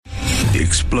The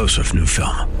explosive new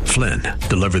film, Flynn,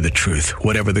 deliver the truth,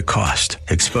 whatever the cost,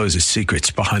 exposes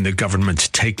secrets behind the government's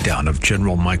takedown of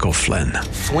General Michael Flynn.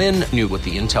 Flynn knew what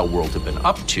the intel world had been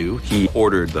up to. He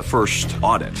ordered the first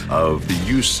audit of the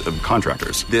use of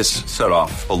contractors. This set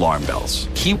off alarm bells.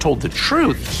 He told the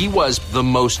truth. He was the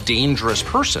most dangerous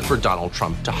person for Donald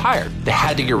Trump to hire. They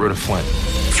had to get rid of Flynn.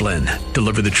 Flynn,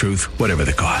 deliver the truth, whatever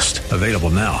the cost. Available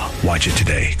now. Watch it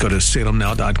today. Go to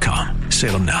salemnow.com.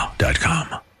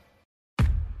 salemnow.com.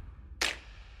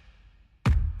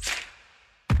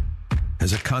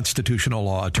 As a constitutional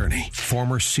law attorney,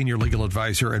 former senior legal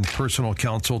advisor and personal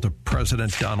counsel to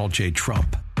President Donald J.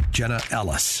 Trump, Jenna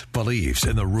Ellis believes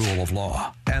in the rule of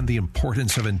law and the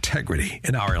importance of integrity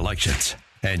in our elections.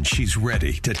 And she's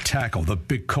ready to tackle the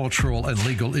big cultural and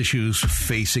legal issues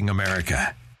facing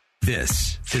America.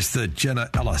 This is the Jenna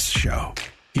Ellis Show.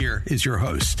 Here is your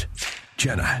host,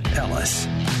 Jenna Ellis.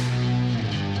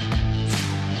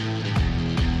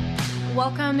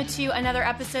 Welcome to another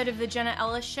episode of the Jenna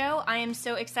Ellis Show. I am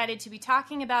so excited to be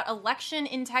talking about election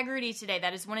integrity today.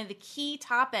 That is one of the key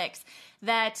topics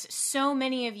that so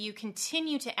many of you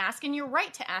continue to ask, and you're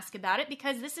right to ask about it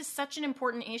because this is such an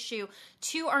important issue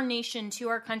to our nation, to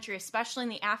our country, especially in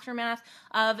the aftermath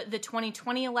of the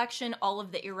 2020 election, all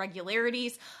of the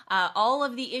irregularities, all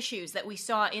of the issues that we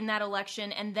saw in that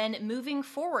election, and then moving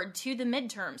forward to the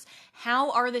midterms. How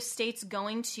are the states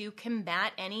going to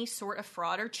combat any sort of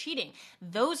fraud or cheating?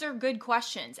 Those are good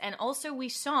questions. And also we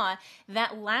saw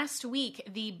that last week,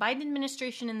 the Biden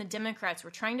administration and the Democrats were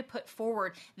trying to put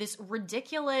forward this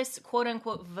ridiculous,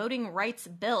 quote-unquote, voting rights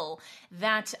bill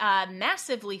that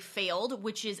massively failed,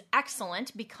 which is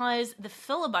excellent because the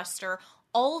filibuster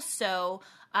also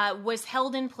was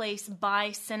held in place by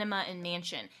Sinema and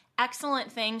Manchin.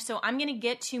 Excellent thing. So I'm going to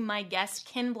get to my guest,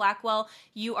 Ken Blackwell.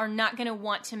 You are not going to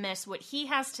want to miss what he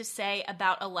has to say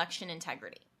about election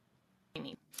integrity.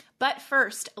 But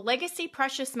first, Legacy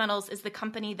Precious Metals is the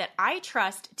company that I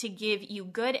trust to give you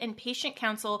good and patient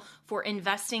counsel for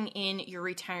investing in your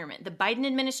retirement. The Biden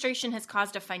administration has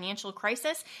caused a financial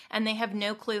crisis, and they have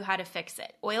no clue how to fix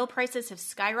it. Oil prices have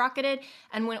skyrocketed,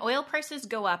 and when oil prices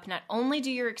go up, not only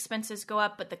do your expenses go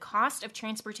up, but the cost of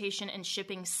transportation and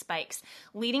shipping spikes,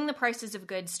 leading the prices of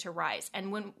goods to rise.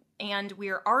 And we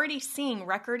are already seeing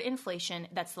record inflation.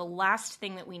 That's the last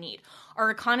thing that we need. Our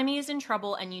economy is in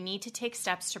trouble, and you need to take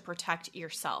steps to protect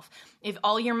yourself. If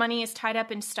all your money is tied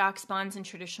up in stocks, bonds, and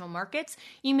traditional markets,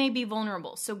 you may be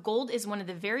vulnerable. So gold is one of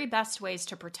the very best ways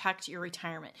to protect your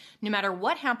retirement. No matter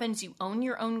what happens, you own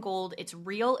your own gold. It's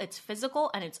real, it's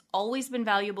physical, and it's always been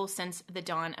valuable since the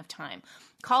dawn of time.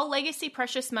 Call Legacy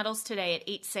Precious Metals today at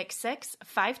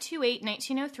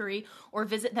 866-528-1903 or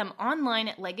visit them online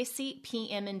at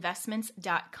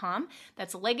legacypminvestments.com.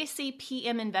 That's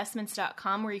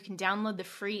legacypminvestments.com, where you can download the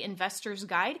free investor's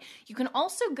guide. You can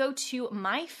also go to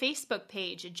my Facebook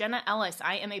page, Jenna Ellis.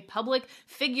 I am a public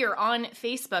figure on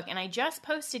Facebook, and I just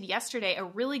posted yesterday a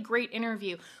really great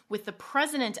interview with the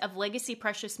president of Legacy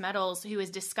Precious Metals, who is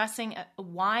discussing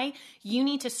why you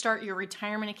need to start your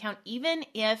retirement account even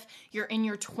if you're in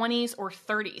your 20s or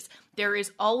 30s. There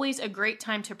is always a great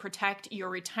time to protect your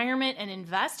retirement and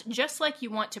invest, just like you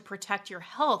want to protect your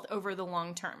health over the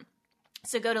long term.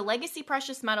 So go to Legacy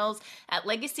Precious Metals at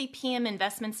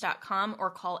legacypminvestments.com or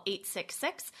call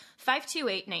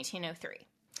 866-528-1903.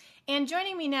 And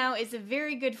joining me now is a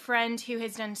very good friend who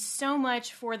has done so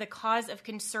much for the cause of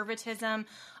conservatism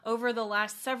over the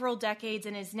last several decades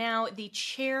and is now the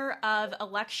chair of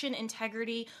election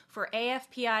integrity for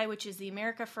AFPI, which is the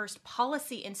America First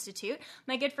Policy Institute.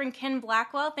 My good friend Ken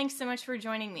Blackwell, thanks so much for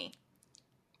joining me.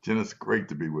 Jen, it's great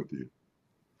to be with you.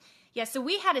 Yeah, so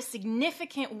we had a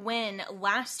significant win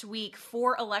last week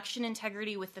for election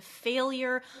integrity with the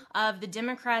failure of the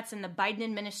Democrats and the Biden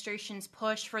administration's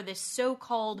push for this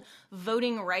so-called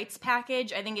voting rights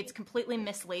package. I think it's completely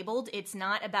mislabeled. It's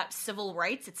not about civil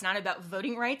rights. It's not about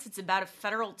voting rights. It's about a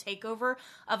federal takeover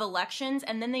of elections.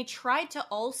 And then they tried to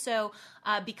also,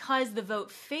 because the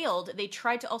vote failed, they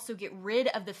tried to also get rid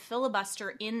of the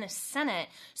filibuster in the Senate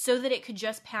so that it could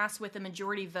just pass with a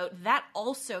majority vote. That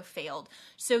also failed.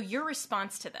 So your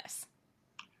response to this?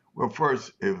 Well,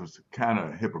 first, it was kind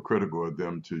of hypocritical of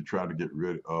them to try to get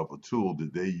rid of a tool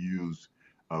that they used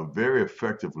very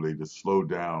effectively to slow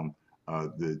down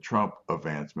the Trump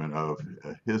advancement of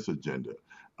his agenda.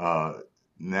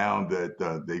 Now that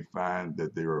they find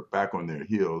that they are back on their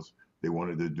heels, they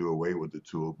wanted to do away with the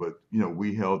tool. But,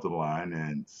 we held the line,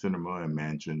 and Sinema and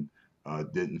Manchin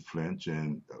didn't flinch.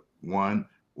 And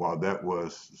while that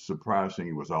was surprising,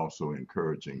 it was also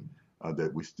encouraging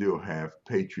that we still have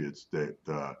patriots that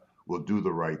will do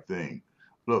the right thing.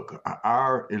 Look,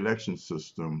 our election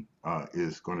system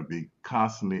is going to be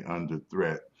constantly under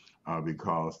threat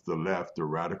because the left, the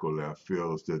radical left,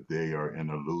 feels that they are in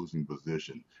a losing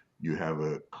position. You have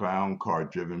a clown car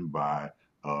driven by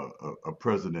a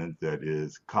president that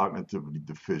is cognitively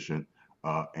deficient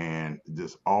and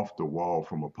just off the wall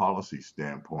from a policy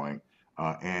standpoint.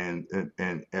 And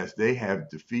as they have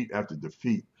defeat after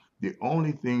defeat, the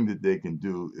only thing that they can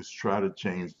do is try to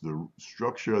change the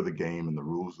structure of the game and the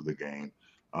rules of the game,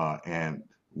 and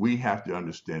we have to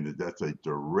understand that that's a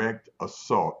direct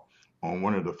assault on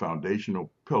one of the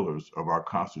foundational pillars of our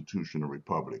constitutional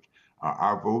republic.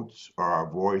 Our votes are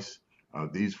our voice.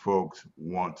 These folks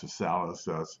want to silence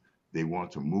us. They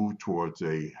want to move towards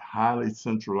a highly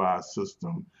centralized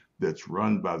system that's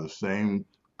run by the same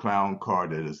clown car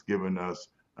that has given us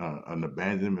an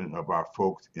abandonment of our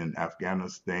folks in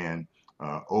Afghanistan,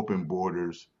 open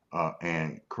borders,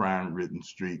 and crime ridden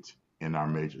streets in our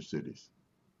major cities.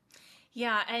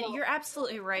 Yeah, and you're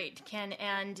absolutely right, Ken.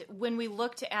 And when we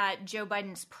looked at Joe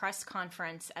Biden's press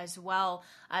conference as well,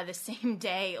 the same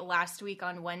day last week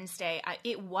on Wednesday,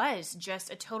 it was just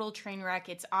a total train wreck.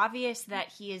 It's obvious that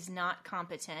he is not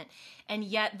competent. And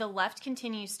yet the left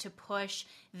continues to push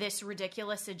this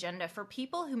ridiculous agenda. For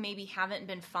people who maybe haven't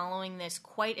been following this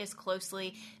quite as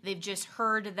closely, they've just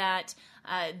heard that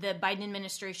the Biden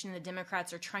administration and the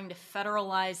Democrats are trying to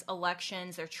federalize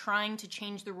elections. They're trying to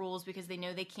change the rules because they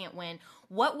know they can't win.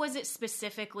 What was it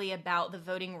specifically about the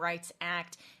Voting Rights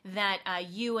Act that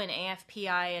you and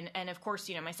AFPI and of course,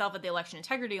 myself at the Election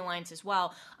Integrity Alliance as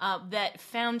well, that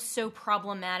found so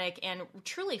problematic and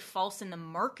truly false in the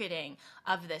marketing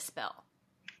of this bill?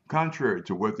 Contrary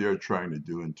to what they're trying to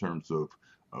do in terms of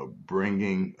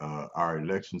bringing our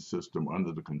election system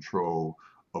under the control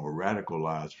of a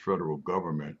radicalized federal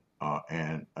government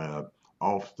and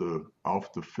off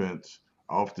the fence,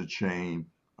 off the chain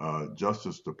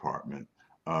Justice Department,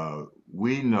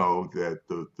 we know that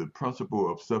the principle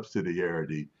of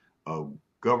subsidiarity of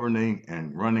governing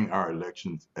and running our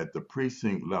elections at the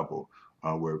precinct level,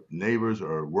 where neighbors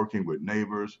are working with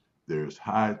neighbors, there's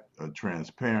high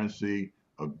transparency,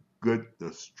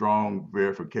 a strong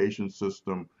verification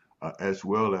system, as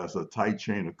well as a tight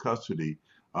chain of custody,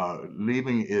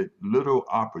 leaving it little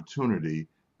opportunity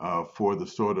for the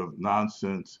sort of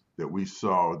nonsense that we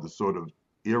saw, the sort of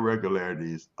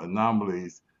irregularities,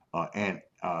 anomalies, and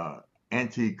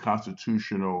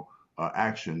anti-constitutional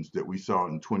actions that we saw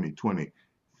in 2020.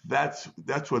 That's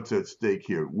what's at stake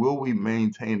here. Will we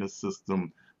maintain a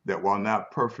system that, while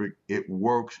not perfect, it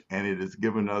works and it has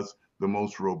given us the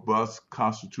most robust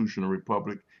constitutional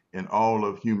republic in all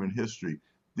of human history?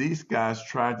 These guys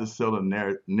tried to sell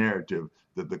a narrative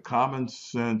that the common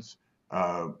sense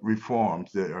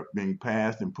reforms that are being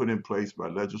passed and put in place by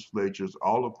legislatures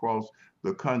all across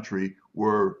the country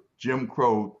were Jim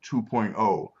Crow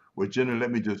 2.0. Well, Jenna, let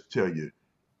me just tell you,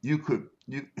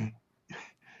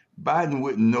 Biden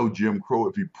wouldn't know Jim Crow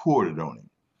if you poured it on him.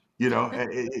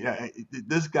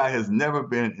 This guy has never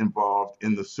been involved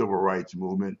in the civil rights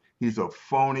movement. He's a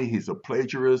phony. He's a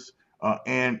plagiarist.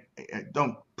 And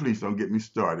please don't get me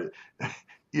started.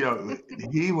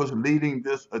 He was leading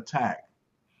this attack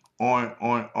on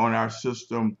our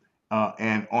system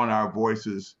and on our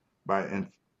voices by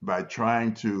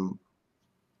trying to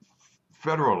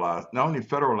not only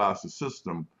federalize the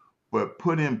system, but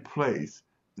put in place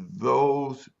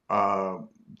those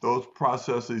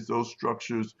processes, those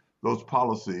structures, those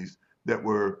policies that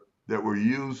were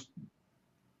used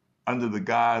under the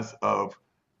guise of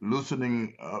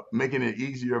loosening, making it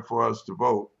easier for us to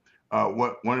vote.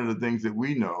 One of the things that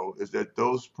we know is that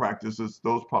those practices,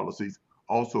 those policies,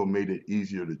 also made it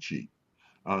easier to cheat.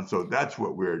 So that's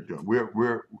what we're doing.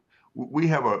 We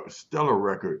have a stellar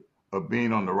record of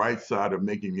being on the right side of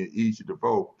making it easy to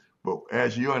vote. But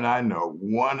as you and I know,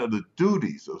 one of the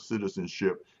duties of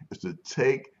citizenship is to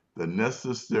take the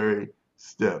necessary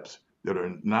steps that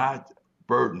are not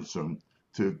burdensome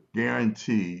to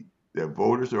guarantee that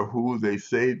voters are who they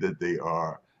say that they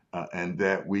are, and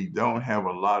that we don't have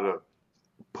a lot of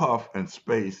puff and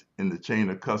space in the chain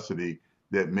of custody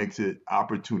that makes it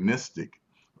opportunistic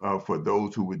for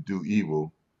those who would do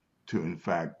evil to, in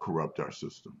fact, corrupt our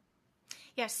system.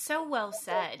 Yes, so well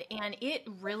said. And it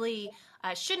really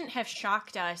shouldn't have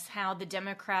shocked us how the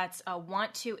Democrats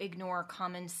want to ignore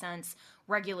common sense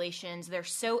regulations. They're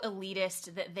so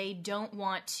elitist that they don't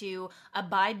want to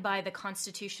abide by the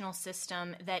constitutional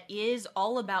system that is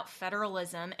all about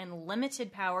federalism and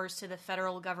limited powers to the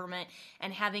federal government,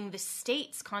 and having the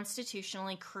states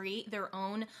constitutionally create their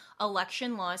own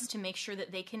election laws to make sure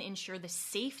that they can ensure the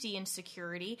safety and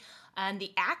security and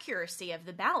the accuracy of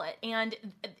the ballot. And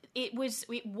it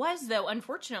was though,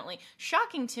 unfortunately,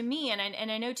 shocking to me, and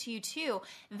I know to you too,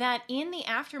 that in the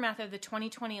aftermath of the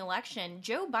 2020 election,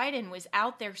 Joe Biden was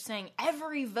out there saying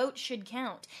every vote should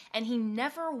count, and he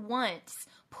never once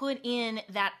put in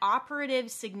that operative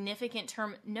significant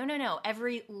term, no,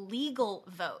 every legal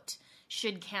vote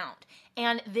should count.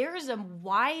 And there is a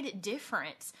wide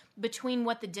difference between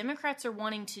what the Democrats are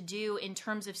wanting to do in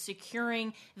terms of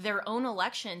securing their own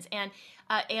elections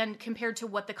and compared to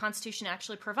what the Constitution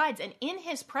actually provides. And in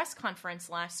his press conference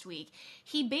last week,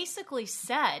 he basically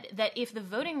said that if the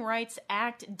Voting Rights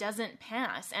Act doesn't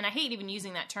pass, and I hate even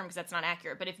using that term because that's not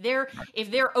accurate, but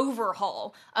if their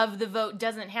overhaul of the vote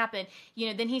doesn't happen,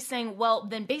 then he's saying, well,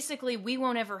 then basically we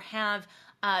won't ever have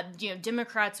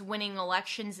Democrats winning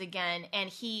elections again. And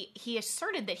he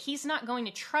asserted that he's not going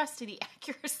to trust the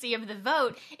accuracy of the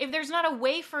vote if there's not a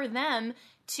way for them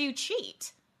to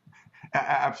cheat.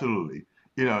 Absolutely.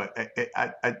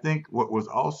 I think what was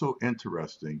also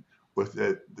interesting was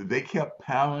that they kept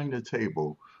pounding the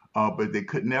table, but they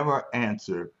could never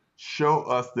show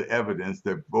us the evidence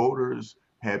that voters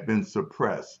had been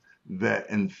suppressed, that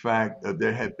in fact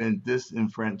there had been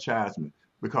disenfranchisement,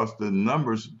 because the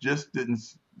numbers just didn't,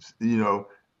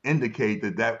 indicate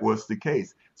that that was the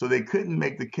case. So they couldn't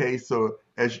make the case. So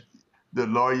as the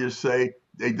lawyers say,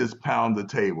 they just pound the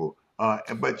table.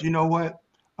 But you know what?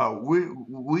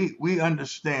 We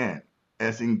understand,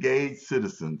 as engaged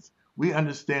citizens, we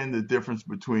understand the difference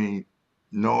between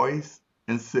noise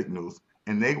and signals,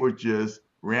 and they were just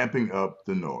ramping up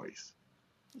the noise.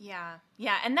 Yeah.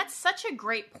 And that's such a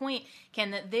great point, Ken,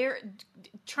 that they're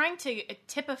trying to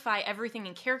typify everything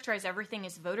and characterize everything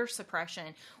as voter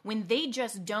suppression when they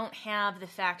just don't have the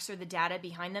facts or the data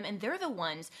behind them. And they're the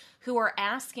ones who are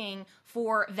asking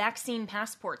for vaccine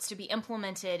passports to be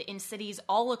implemented in cities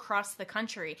all across the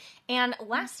country. And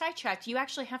last I checked, you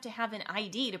actually have to have an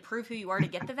ID to prove who you are to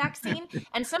get the vaccine.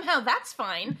 And somehow that's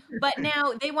fine. But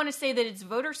now they want to say that it's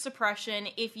voter suppression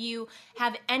if you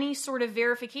have any sort of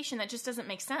verification. That just doesn't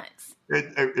make sense.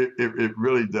 It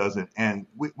really doesn't. And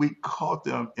we caught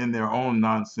them in their own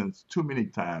nonsense too many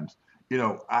times.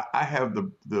 I have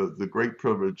the great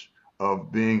privilege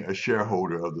of being a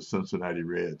shareholder of the Cincinnati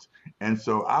Reds. And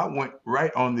so I went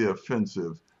right on the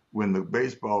offensive when the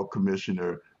baseball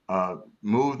commissioner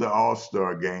moved the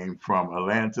All-Star game from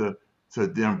Atlanta to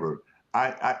Denver.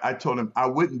 I told him I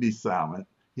wouldn't be silent.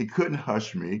 He couldn't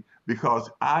hush me because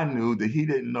I knew that he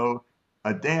didn't know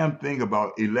a damn thing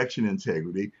about election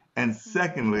integrity. And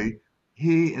secondly,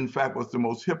 he, in fact, was the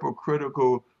most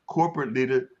hypocritical corporate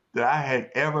leader that I had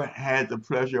ever had the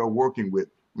pleasure of working with.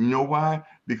 You know why?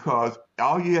 Because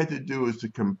all you had to do is to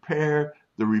compare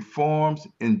the reforms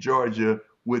in Georgia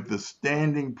with the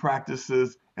standing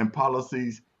practices and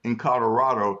policies in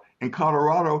Colorado. And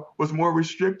Colorado was more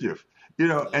restrictive,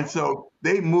 and so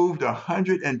they moved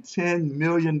 $110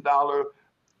 million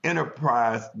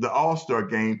enterprise, the All-Star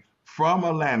game, from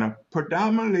Atlanta,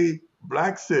 predominantly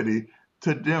black city,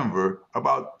 to Denver,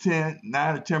 about 9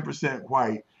 to 10%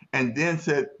 white, and then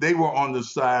said they were on the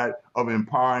side of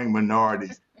empowering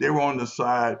minorities. They were on the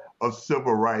side of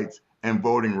civil rights and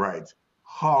voting rights.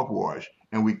 Hogwash.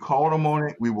 And we called them on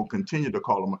it. We will continue to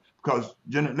call them on it. Because,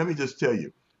 Jenna, let me just tell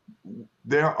you,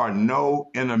 there are no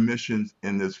intermissions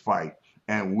in this fight.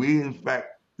 And we, in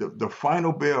fact, the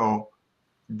final bell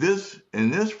in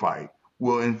this fight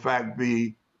will, in fact,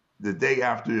 be the day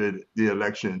after the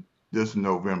election this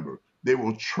November. They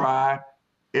will try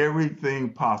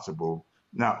everything possible,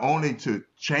 not only to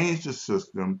change the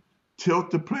system,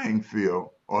 tilt the playing field,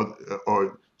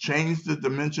 or change the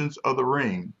dimensions of the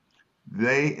ring.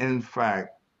 They, in fact,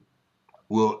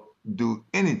 will do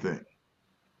anything,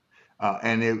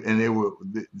 and they will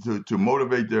to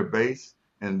motivate their base,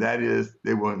 and that is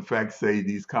they will, in fact, say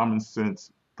these common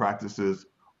sense practices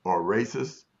are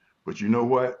racist. But you know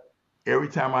what? Every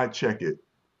time I check it,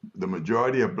 the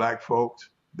majority of black folks,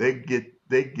 they get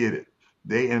it.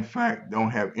 They, in fact,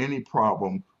 don't have any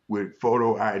problem with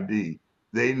photo ID.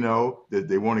 They know that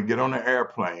they want to get on an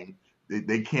airplane.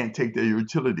 They can't take their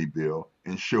utility bill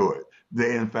and show it.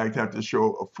 They, in fact, have to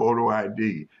show a photo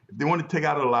ID. If they want to take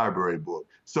out a library book.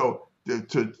 So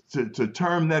to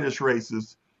term that as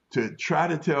racist, to try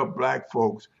to tell black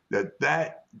folks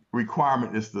that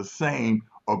requirement is the same,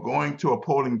 or going to a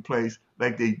polling place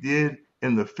like they did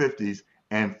in the 50s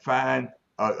and find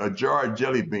a jar of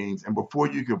jelly beans, and before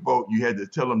you could vote, you had to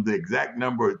tell them the exact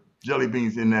number of jelly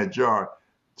beans in that jar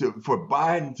for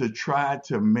Biden to try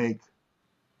to make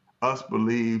us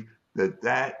believe that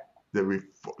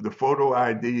the photo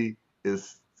ID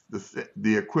is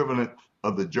the equivalent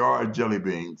of the jar of jelly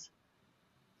beans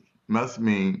must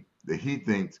mean that he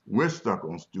thinks we're stuck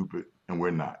on stupid and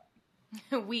we're not.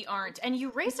 We aren't. And you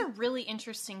raise a really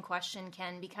interesting question,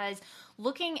 Ken, because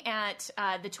looking at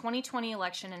the 2020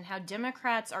 election and how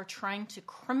Democrats are trying to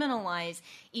criminalize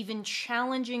even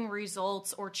challenging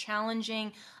results or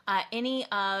challenging any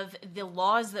of the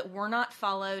laws that were not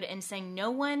followed and saying no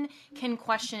one can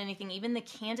question anything, even the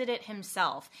candidate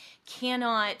himself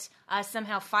cannot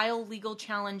somehow file legal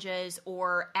challenges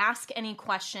or ask any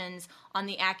questions on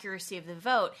the accuracy of the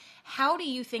vote. How do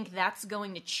you think that's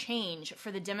going to change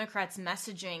for the Democrats'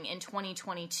 messaging in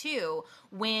 2022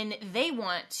 when they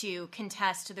want to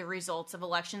contest the results of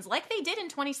elections like they did in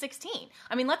 2016?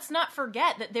 I mean, let's not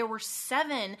forget that there were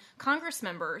 7 Congress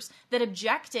members that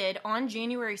objected on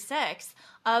January 6th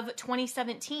of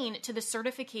 2017 to the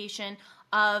certification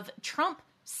of Trump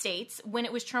states when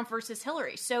it was Trump versus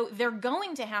Hillary. So they're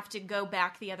going to have to go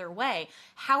back the other way.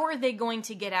 How are they going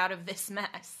to get out of this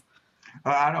mess?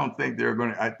 I don't think they're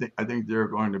going to. I think they're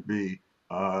going to be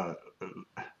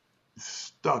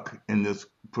stuck in this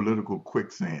political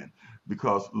quicksand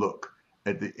because look,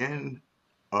 at the end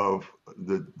of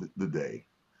the day,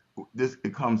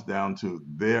 it comes down to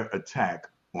their attack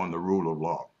on the rule of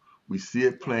law. We see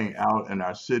it playing out in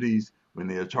our cities when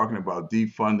they are talking about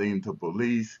defunding the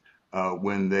police,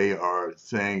 when they are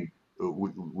saying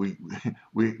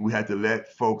we had to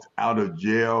let folks out of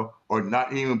jail or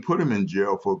not even put them in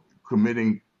jail for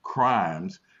committing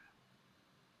crimes.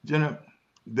 Jenna,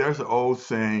 there's an old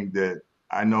saying that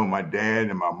I know my dad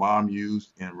and my mom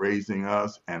used in raising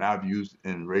us, and I've used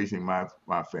in raising my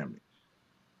family.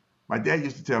 My dad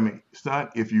used to tell me, son,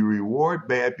 if you reward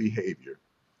bad behavior,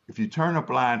 if you turn a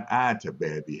blind eye to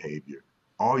bad behavior,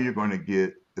 all you're going to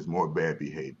get is more bad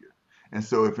behavior. And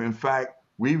so if in fact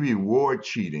we reward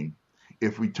cheating,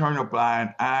 if we turn a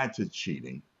blind eye to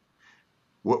cheating,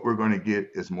 what we're going to get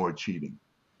is more cheating.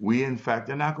 We, in fact,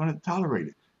 are not going to tolerate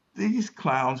it. These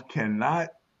clowns cannot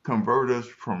convert us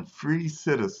from free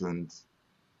citizens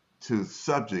to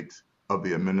subjects of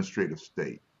the administrative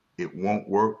state. It won't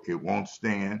work, it won't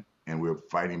stand, and we're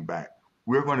fighting back.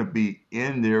 We're going to be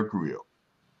in their grill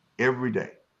every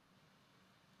day.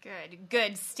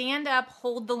 Good. Stand up,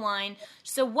 hold the line.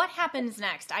 So what happens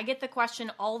next? I get the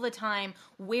question all the time,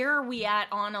 where are we at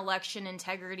on election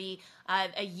integrity?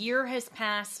 A year has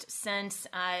passed since,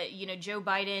 Joe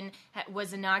Biden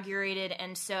was inaugurated.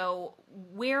 And so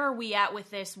where are we at with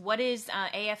this? What is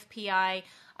AFPI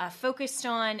focused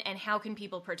on, and how can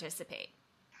people participate?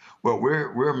 Well,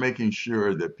 we're making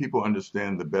sure that people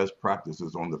understand the best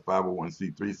practices on the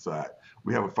 501c3 side.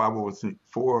 We have a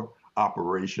 501c4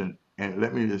 operation. And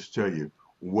let me just tell you,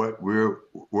 what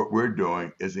we're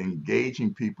doing is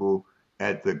engaging people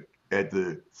at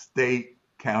the state,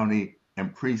 county,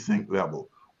 and precinct level.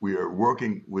 We are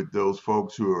working with those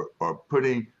folks who are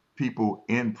putting people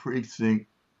in precinct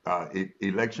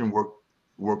election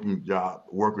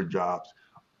worker jobs,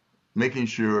 making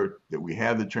sure that we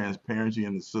have the transparency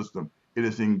in the system. It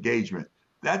is engagement.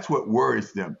 That's what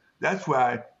worries them. That's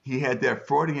why he had that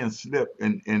Freudian slip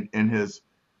in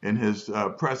his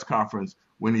press conference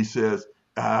when he says,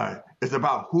 it's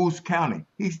about who's counting.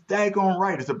 He's daggone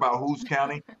right. It's about who's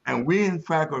counting. And we, in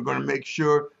fact, are going to make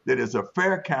sure that it's a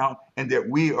fair count and that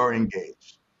we are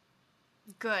engaged.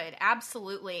 Good.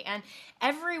 Absolutely. And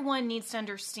everyone needs to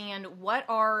understand what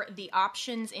are the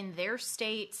options in their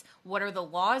states, what are the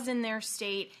laws in their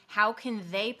state, how can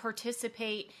they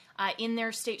participate in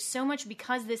their state, so much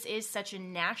because this is such a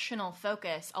national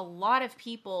focus. A lot of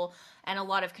people and a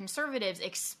lot of conservatives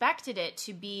expected it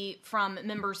to be from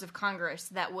members of Congress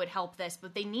that would help this,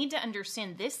 but they need to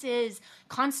understand this is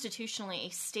constitutionally a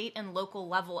state and local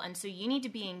level, and so you need to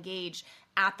be engaged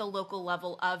at the local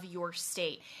level of your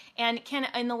state. And Ken,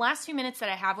 in the last few minutes that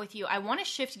I have with you, I want to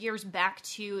shift gears back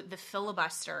to the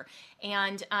filibuster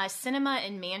and Sinema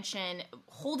and Manchin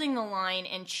holding the line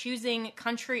and choosing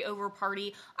country over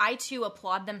party. I too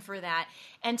applaud them for that.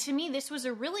 And to me, this was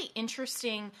a really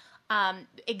interesting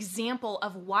example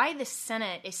of why the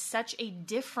Senate is such a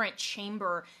different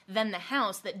chamber than the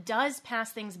House that does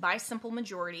pass things by simple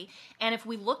majority. And if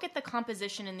we look at the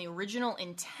composition and the original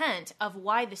intent of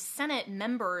why the Senate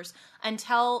members,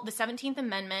 until the 17th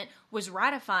Amendment was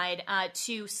ratified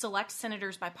to select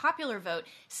senators by popular vote,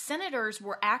 senators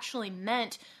were actually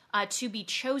meant to be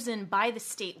chosen by the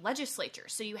state legislature.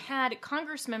 So you had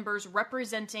Congress members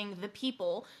representing the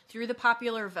people through the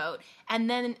popular vote, and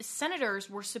then senators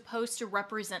were supposed to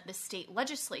represent the state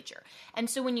legislature. And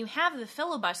so when you have the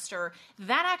filibuster,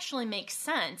 that actually makes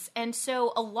sense. And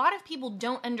so a lot of people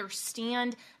don't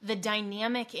understand the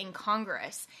dynamic in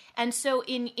Congress. And so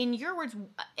in your words,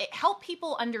 help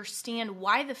people understand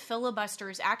why the filibuster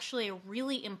is actually a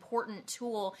really important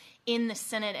tool in the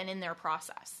Senate and in their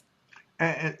process.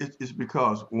 And it's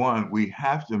because, one, we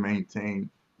have to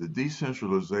maintain the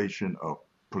decentralization of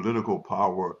political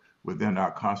power within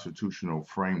our constitutional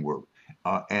framework.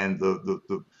 And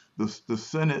the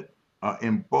Senate,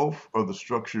 in both of the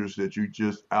structures that you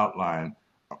just outlined,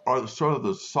 are sort of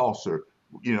the saucer.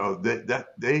 That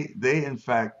they in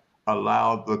fact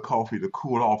allow the coffee to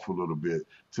cool off a little bit,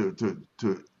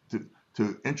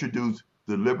 to introduce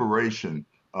deliberation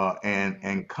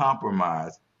and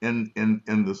compromise in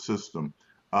the system.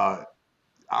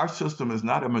 Our system is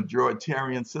not a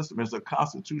majoritarian system; it's a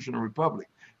constitutional republic,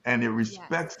 and it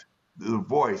respects the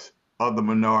voice of the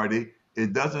minority.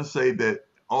 It doesn't say that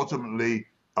ultimately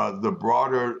the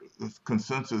broader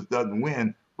consensus doesn't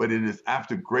win, but it is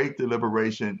after great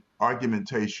deliberation,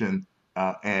 argumentation,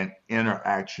 and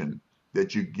interaction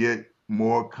that you get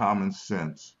more common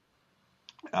sense,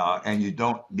 and you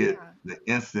don't get the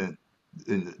instant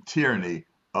tyranny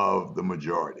of the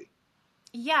majority.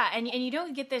 Yeah, and you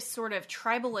don't get this sort of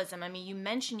tribalism. I mean, you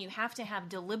mentioned you have to have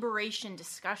deliberation,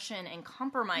 discussion, and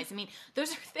compromise. I mean,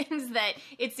 those are things that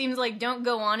it seems like don't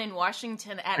go on in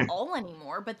Washington at all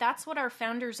anymore, but that's what our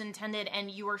founders intended, and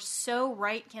you are so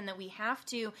right, Ken, that we have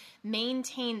to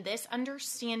maintain this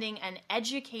understanding and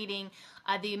educating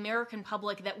the American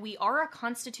public that we are a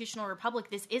constitutional republic.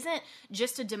 This isn't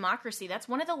just a democracy. That's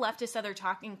one of the leftist other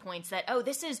talking points, that, oh,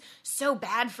 this is so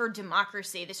bad for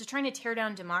democracy. This is trying to tear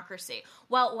down democracy.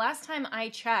 Well, last time I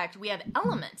checked, we have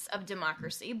elements of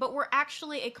democracy, but we're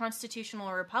actually a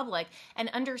constitutional republic, and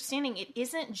understanding it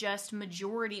isn't just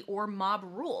majority or mob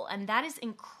rule. And that is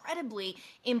incredibly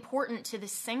important to the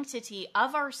sanctity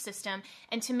of our system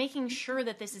and to making sure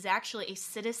that this is actually a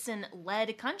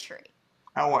citizen-led country.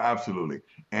 Oh, absolutely.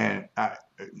 And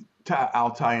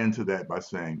I'll tie into that by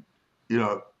saying,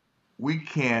 we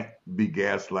can't be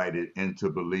gaslighted into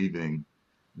believing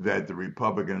that the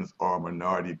Republicans are a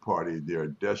minority party. They're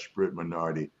a desperate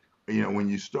minority. When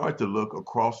you start to look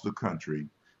across the country,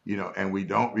 and we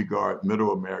don't regard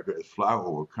middle America as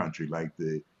flyover country like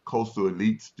the coastal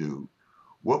elites do,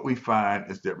 what we find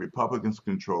is that Republicans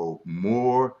control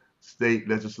more state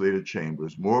legislative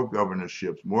chambers, more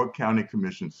governorships, more county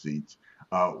commission seats.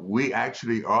 We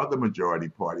actually are the majority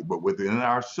party, but within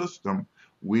our system,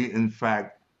 we in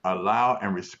fact allow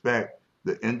and respect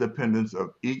the independence of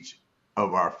each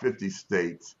of our 50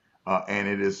 states. And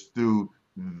it is through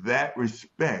that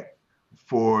respect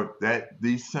for that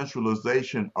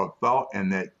decentralization of thought and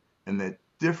that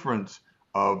difference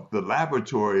of the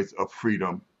laboratories of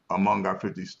freedom among our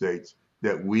 50 states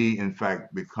that we in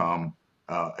fact become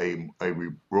a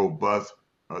robust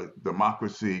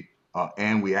democracy,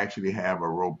 and we actually have a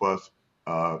robust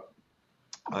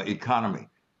economy.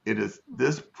 It is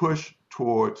this push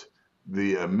towards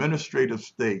the administrative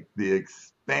state, the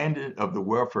expanding of the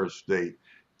welfare state,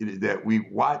 that we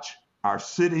watch our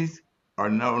cities are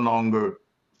no longer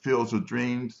fields of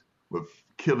dreams, but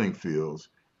killing fields.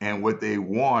 And what they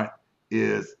want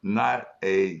is not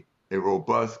a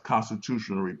robust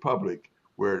constitutional republic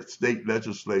where state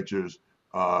legislatures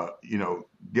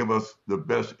give us the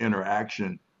best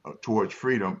interaction towards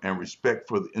freedom and respect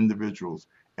for the individuals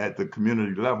at the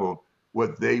community level.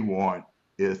 What they want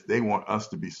is they want us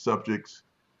to be subjects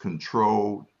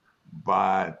controlled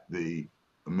by the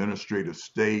administrative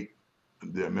state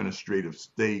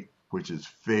which is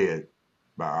fed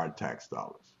by our tax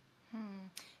dollars.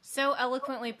 So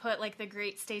eloquently put, like the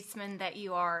great statesman that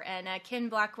you are. And Ken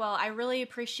Blackwell, I really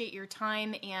appreciate your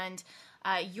time and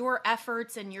your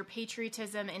efforts and your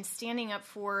patriotism in standing up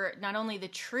for not only the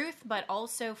truth, but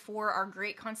also for our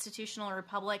great constitutional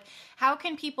republic. How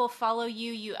can people follow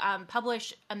you? You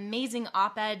publish amazing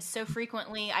op-eds so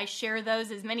frequently. I share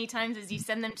those as many times as you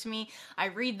send them to me. I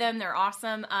read them. They're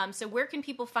awesome. So where can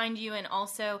people find you, and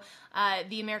also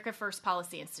the America First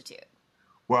Policy Institute?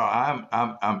 Well,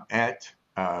 I'm at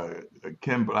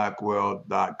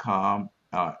kenblackwell.com,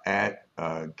 at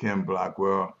Ken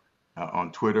Blackwell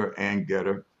on Twitter and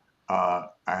Getter. I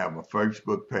have a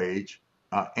Facebook page,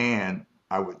 and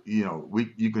I would,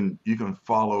 you can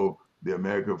follow the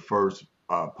America First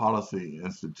Policy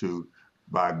Institute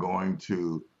by going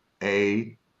to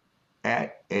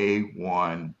at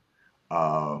A1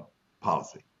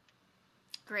 Policy.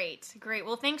 Great.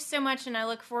 Well, thanks so much, and I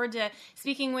look forward to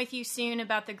speaking with you soon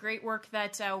about the great work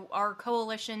that our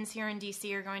coalitions here in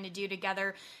D.C. are going to do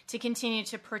together to continue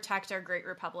to protect our great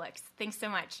republics. Thanks so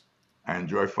much. I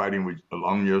enjoy fighting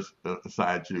along your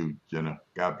side too, Jenna.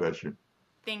 God bless you.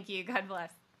 Thank you. God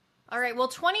bless. All right, well,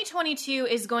 2022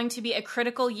 is going to be a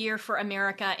critical year for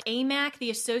America. AMAC, the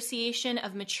Association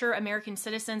of Mature American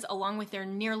Citizens, along with their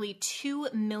nearly 2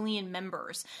 million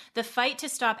members. The fight to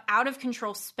stop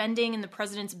out-of-control spending in the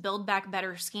president's Build Back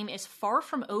Better scheme is far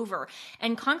from over,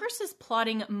 and Congress is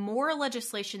plotting more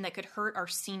legislation that could hurt our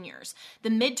seniors. The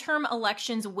midterm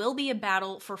elections will be a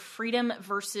battle for freedom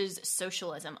versus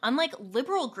socialism. Unlike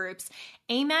liberal groups,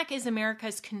 AMAC is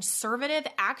America's conservative,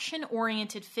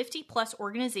 action-oriented 50-plus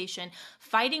organization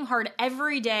fighting hard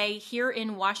every day here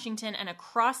in Washington and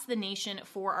across the nation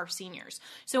for our seniors.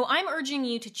 So I'm urging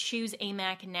you to choose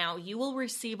AMAC now. You will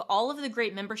receive all of the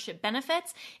great membership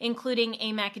benefits, including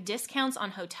AMAC discounts on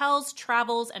hotels,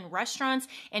 travels, and restaurants,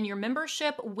 and your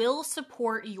membership will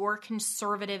support your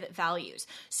conservative values.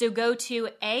 So go to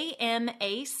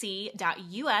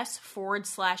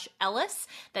amac.us/Ellis.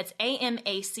 That's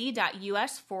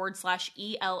amac.us/ELLIS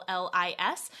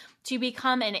to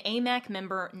become an AMAC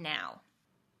member now.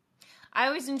 I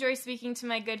always enjoy speaking to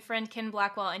my good friend Ken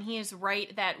Blackwell, and he is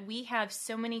right that we have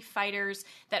so many fighters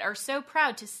that are so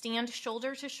proud to stand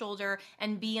shoulder to shoulder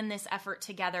and be in this effort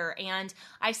together. And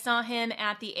I saw him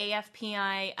at the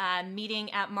AFPI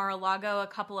meeting at Mar-a-Lago a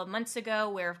couple of months ago,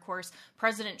 where, of course,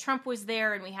 President Trump was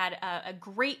there, and we had a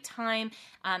great time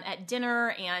at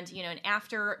dinner and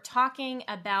after talking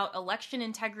about election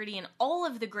integrity and all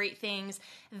of the great things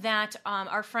that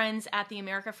our friends at the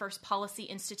America First Policy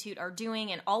Institute are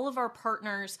doing, and all of our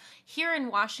partners here in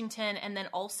Washington and then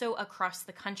also across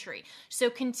the country.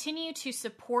 So continue to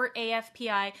support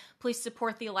AFPI. Please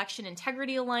support the Election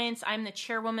Integrity Alliance. I'm the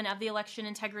chairwoman of the Election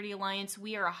Integrity Alliance.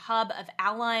 We are a hub of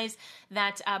allies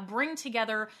that bring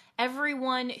together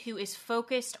everyone who is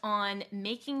focused on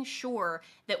making sure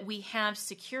that we have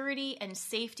security and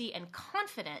safety and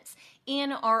confidence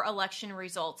in our election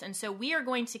results. And so we are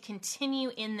going to continue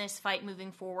in this fight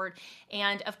moving forward.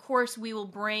 And of course, we will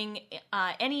bring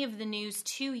any of the news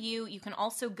to you. You can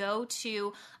also go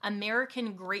to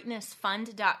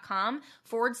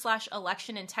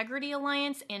AmericanGreatnessFund.com/Election Integrity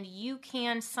Alliance, and you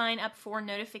can sign up for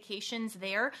notifications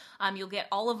there. You'll get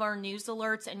all of our news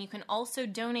alerts, and you can also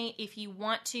donate if you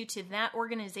want to that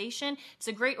organization. It's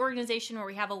a great organization where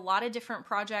we have a lot of different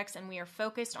projects, and we are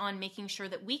focused on making sure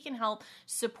that we can help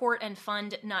support and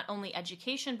fund not only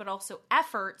education, but also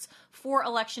efforts for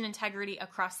election integrity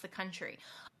across the country.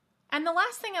 And the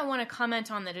last thing I want to comment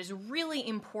on that is really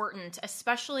important,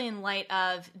 especially in light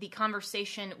of the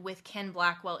conversation with Ken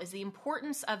Blackwell, is the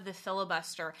importance of the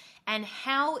filibuster and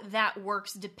how that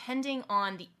works depending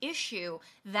on the issue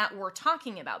that we're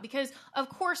talking about. Because, of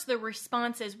course, the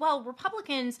response is, well,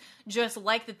 Republicans just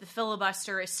like that the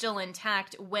filibuster is still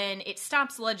intact when it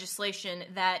stops legislation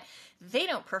that they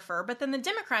don't prefer, but then the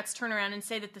Democrats turn around and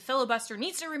say that the filibuster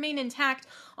needs to remain intact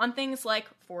on things like,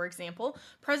 for example,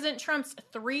 President Trump's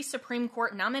 3 Supreme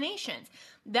Court nominations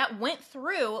that went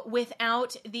through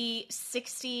without the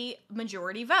 60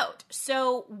 majority vote.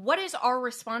 So what is our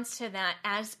response to that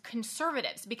as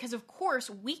conservatives? Because, of course,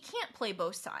 we can't play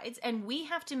both sides, and we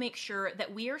have to make sure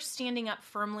that we are standing up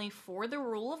firmly for the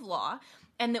rule of law,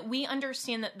 and that we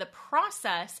understand that the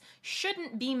process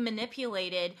shouldn't be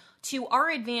manipulated to our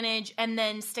advantage and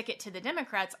then stick it to the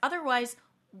Democrats. Otherwise,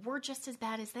 we're just as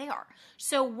bad as they are.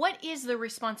 So what is the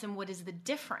response and what is the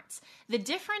difference? The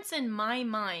difference in my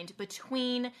mind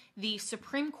between the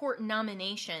Supreme Court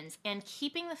nominations and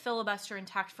keeping the filibuster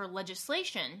intact for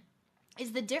legislation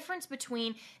is the difference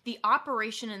between the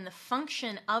operation and the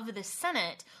function of the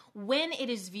Senate when it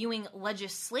is viewing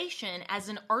legislation as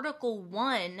an Article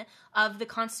 1 of the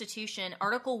Constitution,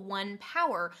 Article 1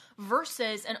 power,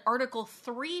 versus an Article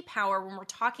 3 power when we're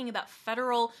talking about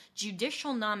federal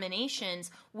judicial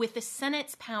nominations with the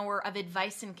Senate's power of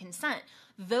advice and consent.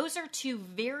 Those are two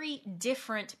very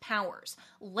different powers.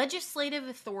 Legislative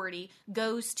authority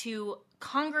goes to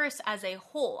Congress as a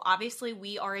whole. Obviously,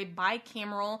 we are a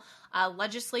bicameral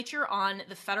legislature on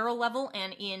the federal level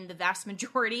and in the vast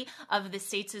majority of the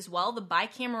states as well. The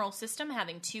bicameral system,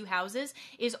 having 2 houses,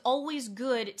 is always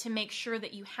good to make sure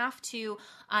that you have to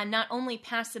not only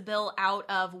pass a bill out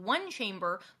of one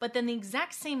chamber, but then the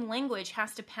exact same language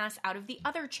has to pass out of the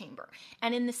other chamber.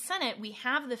 And in the Senate, we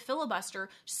have the filibuster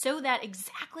so that,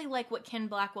 exactly like what Ken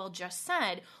Blackwell just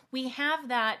said, we have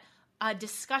that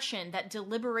discussion, that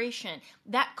deliberation,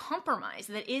 that compromise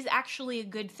that is actually a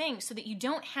good thing, so that you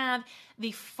don't have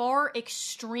the far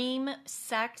extreme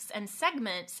sects and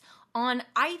segments on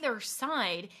either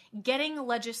side getting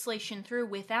legislation through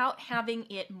without having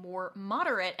it more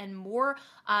moderate and more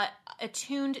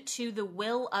attuned to the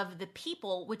will of the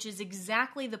people, which is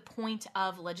exactly the point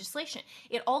of legislation.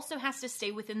 It also has to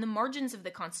stay within the margins of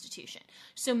the Constitution.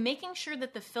 So making sure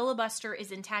that the filibuster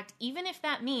is intact, even if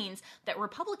that means that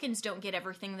Republicans don't get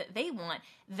everything that they want,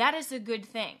 that is a good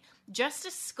thing.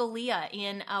 Justice Scalia,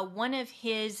 in one of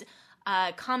his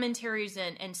commentaries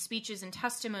and speeches and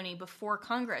testimony before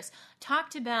Congress,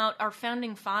 talked about our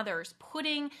founding fathers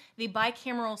putting the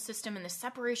bicameral system and the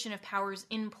separation of powers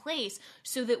in place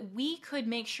so that we could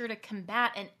make sure to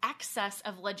combat an excess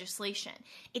of legislation.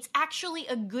 It's actually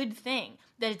a good thing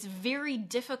that it's very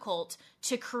difficult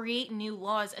to create new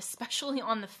laws, especially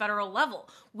on the federal level.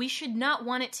 We should not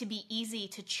want it to be easy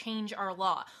to change our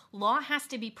law. Law has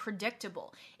to be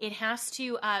predictable. It has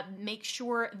to make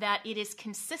sure that it is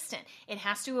consistent. It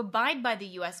has to abide by the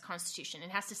U.S. Constitution.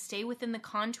 It has to stay within the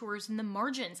contours and the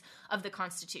margins of the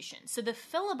Constitution. So the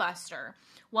filibuster,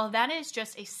 while that is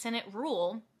just a Senate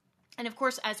rule, and of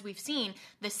course, as we've seen,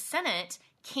 the Senate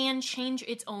can change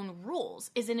its own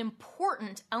rules, is an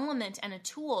important element and a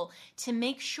tool to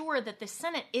make sure that the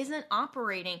Senate isn't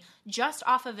operating just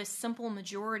off of a simple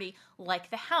majority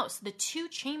like the House. The two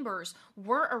chambers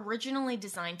were originally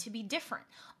designed to be different.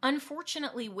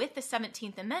 Unfortunately, with the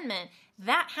 17th Amendment,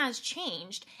 that has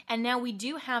changed, and now we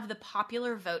do have the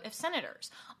popular vote of senators.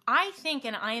 I think,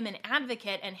 and I am an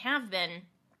advocate and have been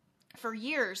for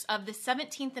years, of the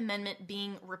 17th Amendment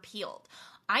being repealed.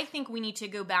 I think we need to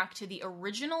go back to the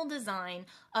original design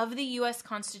of the U.S.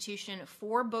 Constitution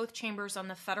for both chambers on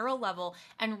the federal level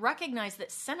and recognize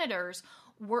that senators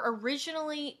were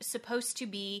originally supposed to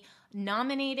be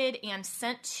nominated and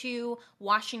sent to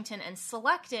Washington and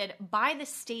selected by the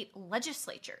state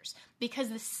legislatures because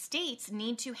the states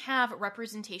need to have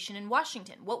representation in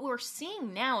Washington. What we're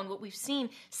seeing now and what we've seen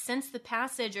since the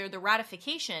passage or the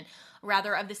ratification,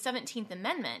 rather, of the 17th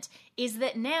Amendment is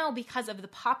that now, because of the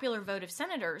popular vote of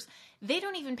senators, they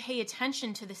don't even pay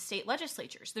attention to the state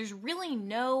legislatures. There's really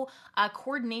no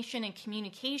coordination and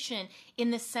communication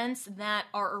in the sense that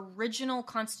our original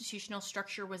constitutional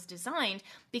structure was designed,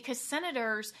 because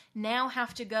senators now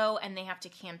have to go and they have to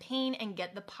campaign and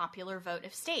get the popular vote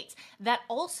of states. That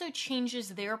also changes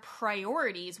their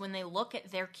priorities when they look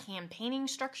at their campaigning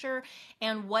structure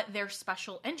and what their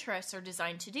special interests are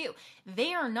designed to do.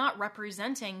 They are not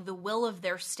representing the will of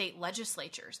their state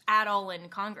legislatures at all in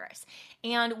Congress.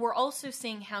 And we're also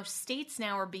seeing how states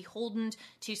now are beholden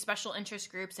to special interest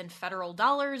groups and federal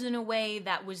dollars in a way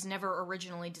that was never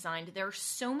originally designed. There are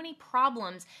so many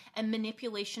problems and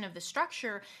manipulation of the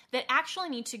structure that actually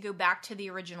need to go back to the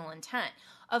original intent.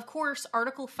 Of course,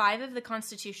 Article 5 of the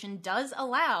Constitution does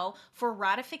allow for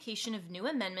ratification of new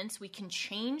amendments. We can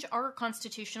change our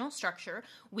constitutional structure.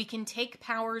 We can take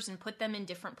powers and put them in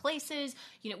different places.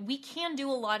 We can do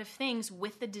a lot of things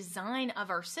with the design of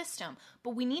our system,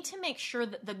 but we need to make sure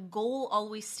that the goal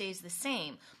always stays the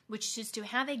same, which is to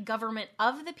have a government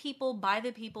of the people, by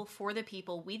the people, for the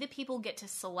people. We, the people, get to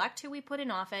select who we put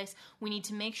in office. We need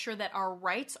to make sure that our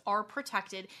rights are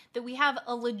protected, that we have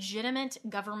a legitimate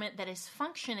government that is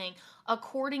functioning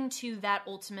according to that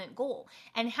ultimate goal.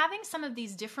 And having some of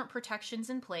these different protections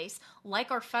in place,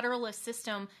 like our federalist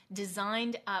system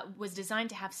was designed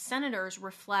to have senators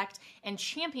reflect and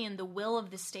champion the will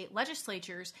of the state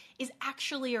legislatures, is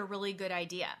actually a really good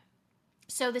idea.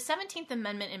 So the 17th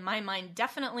Amendment, in my mind,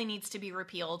 definitely needs to be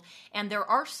repealed, and there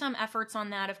are some efforts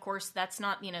on that. Of course, that's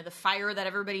not, the fire that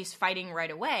everybody's fighting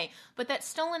right away, but that's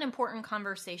still an important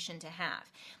conversation to have.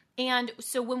 And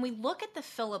so when we look at the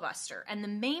filibuster, and the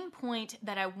main point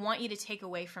that I want you to take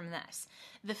away from this,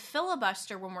 the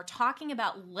filibuster, when we're talking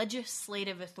about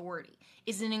legislative authority,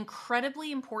 is an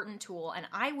incredibly important tool, and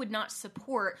I would not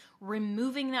support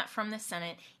removing that from the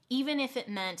Senate, even if it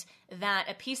meant that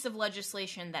a piece of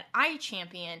legislation that I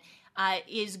champion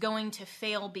is going to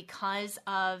fail because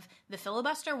of the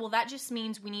filibuster. Well, that just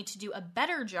means we need to do a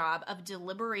better job of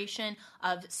deliberation,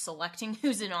 of selecting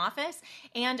who's in office,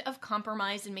 and of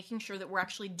compromise and making sure that we're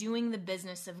actually doing the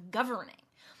business of governing.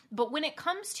 But when it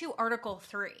comes to Article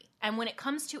 3, and when it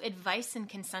comes to advice and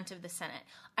consent of the Senate,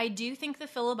 I do think the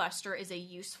filibuster is a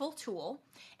useful tool,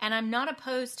 and I'm not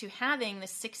opposed to having the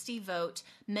 60-vote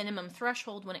minimum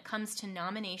threshold when it comes to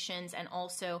nominations and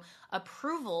also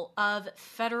approval of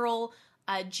federal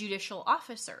judicial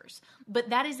officers. But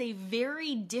that is a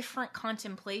very different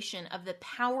contemplation of the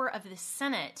power of the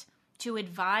Senate to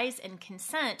advise and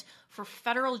consent for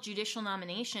federal judicial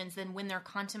nominations than when they're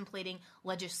contemplating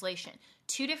legislation.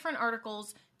 Two different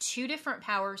articles, two different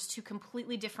powers, two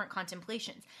completely different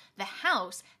contemplations. The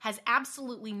House has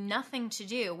absolutely nothing to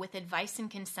do with advice and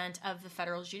consent of the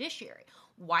federal judiciary.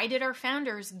 Why did our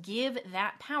founders give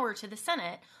that power to the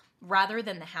Senate rather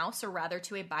than the House, or rather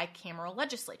to a bicameral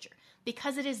legislature?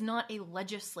 Because it is not a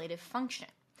legislative function.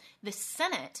 The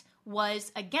Senate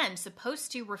was, again,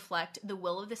 supposed to reflect the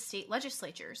will of the state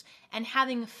legislatures, and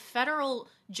having federal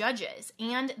judges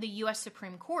and the U.S.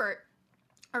 Supreme Court,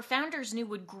 our founders knew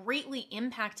would greatly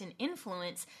impact and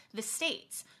influence the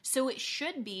states. So it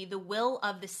should be the will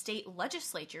of the state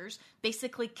legislatures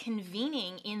basically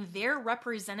convening in their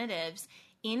representatives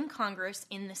in Congress,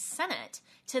 in the Senate,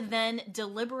 to then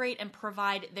deliberate and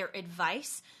provide their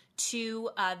advice to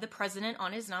the president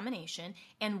on his nomination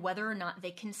and whether or not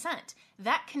they consent.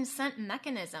 That consent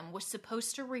mechanism was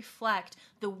supposed to reflect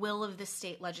the will of the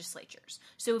state legislatures.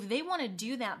 So if they want to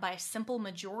do that by a simple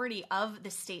majority of the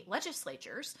state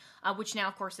legislatures, which now,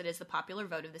 of course, it is the popular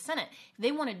vote of the Senate, if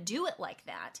they want to do it like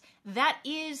that, that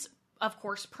is, of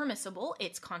course, permissible.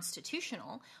 It's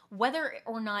constitutional. Whether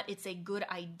or not it's a good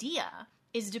idea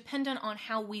is dependent on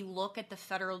how we look at the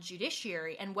federal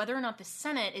judiciary and whether or not the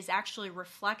Senate is actually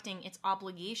reflecting its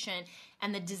obligation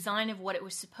and the design of what it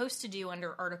was supposed to do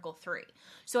under Article 3.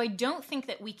 So I don't think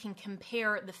that we can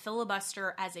compare the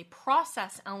filibuster as a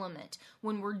process element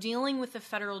when we're dealing with the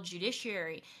federal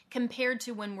judiciary compared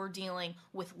to when we're dealing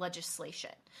with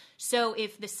legislation. So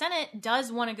if the Senate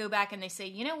does want to go back and they say,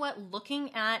 you know what,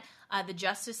 looking at the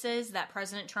justices that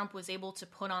President Trump was able to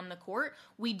put on the court,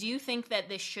 we do think that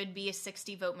this should be a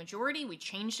 60-vote majority. We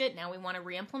changed it. Now we want to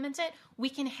re-implement it. We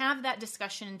can have that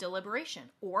discussion and deliberation.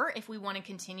 Or if we want to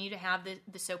continue to have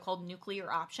the so-called nuclear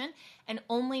option and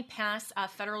only pass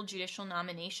federal judicial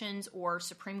nominations or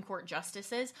Supreme Court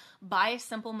justices by a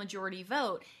simple majority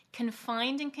vote,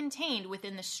 confined and contained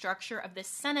within the structure of the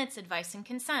Senate's advice and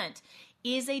consent,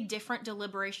 is a different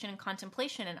deliberation and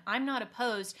contemplation. And I'm not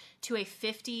opposed to a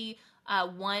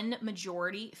 51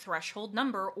 majority threshold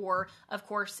number, or, of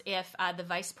course, if the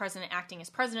vice president acting as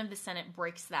president of the Senate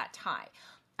breaks that tie.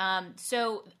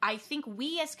 So I think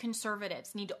we as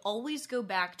conservatives need to always go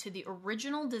back to the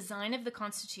original design of the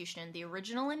Constitution, the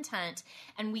original intent,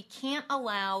 and we can't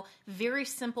allow very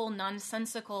simple,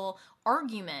 nonsensical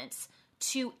arguments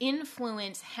to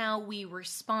influence how we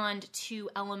respond to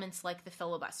elements like the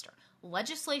filibuster.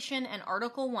 Legislation and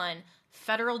Article 1,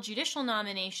 federal judicial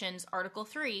nominations, Article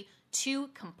 3, two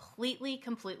completely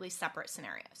separate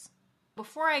scenarios.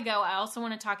 Before I go, I also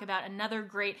want to talk about another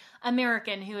great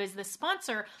American who is the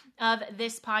sponsor of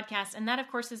this podcast, and that, of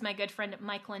course, is my good friend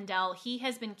Mike Lindell. He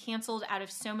has been canceled out of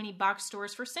so many box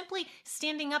stores for simply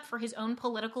standing up for his own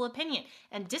political opinion.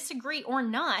 And disagree or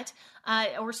not,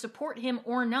 or support him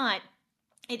or not,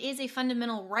 it is a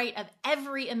fundamental right of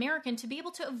every American to be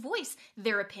able to voice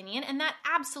their opinion, and that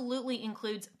absolutely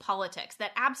includes politics.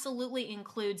 That absolutely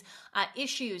includes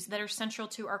issues that are central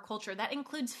to our culture. That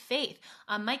includes faith.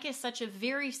 Mike is such a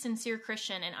very sincere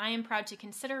Christian, and I am proud to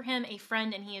consider him a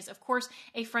friend, and he is, of course,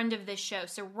 a friend of this show.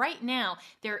 So right now,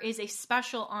 there is a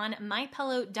special on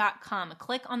MyPillow.com.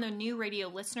 Click on the new radio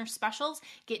listener specials.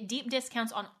 Get deep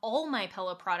discounts on all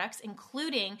MyPillow products,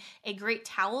 including a great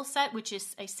towel set, which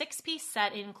is a 6-piece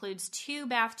set. It includes 2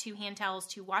 bath, 2 hand towels,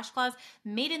 2 washcloths,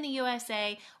 made in the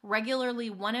USA, regularly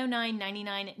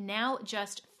 $109.99, now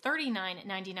just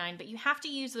 $39.99, but you have to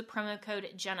use the promo code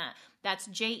Jenna. That's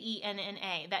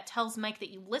Jenna. That tells Mike that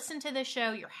you listen to this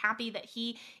show, you're happy that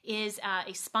he is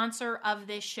a sponsor of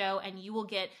this show, and you will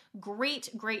get great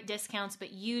discounts,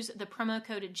 but use the promo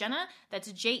code Jenna,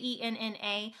 that's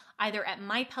Jenna, either at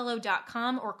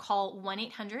mypillow.com or call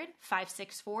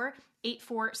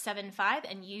 1-800-564-8475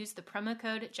 and use the promo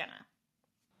code Jenna.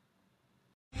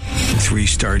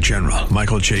 3-star General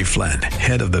Michael J. Flynn,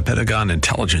 head of the Pentagon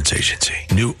Intelligence Agency,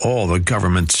 knew all the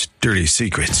government's dirty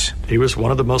secrets. He was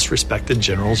one of the most respected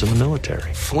generals in the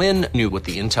military. Flynn knew what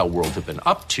the intel world had been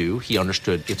up to. He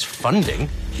understood its funding.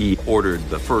 He ordered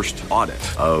the first audit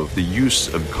of the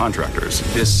use of contractors.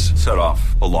 This set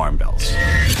off alarm bells.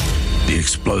 The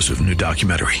explosive new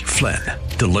documentary, Flynn,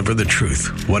 Deliver the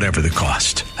Truth, Whatever the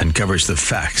Cost, uncovers the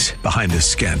facts behind this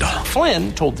scandal.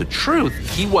 Flynn told the truth.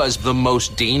 He was the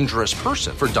most dangerous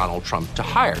person for Donald Trump to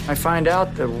hire. I find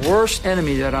out the worst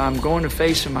enemy that I'm going to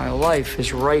face in my life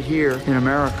is right here in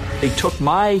America. They took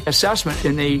my assessment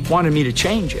and they wanted me to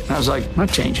change it. And I was like, I'm not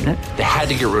changing it. They had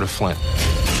to get rid of Flynn.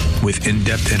 With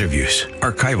in-depth interviews,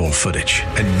 archival footage,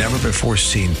 and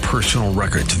never-before-seen personal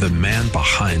records of the man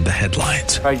behind the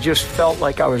headlines. I just felt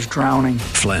like I was drowning.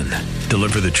 Flynn,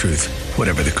 Deliver the Truth,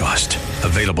 Whatever the Cost.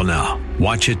 Available now.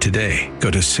 Watch it today.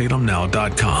 Go to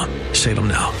salemnow.com.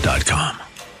 salemnow.com.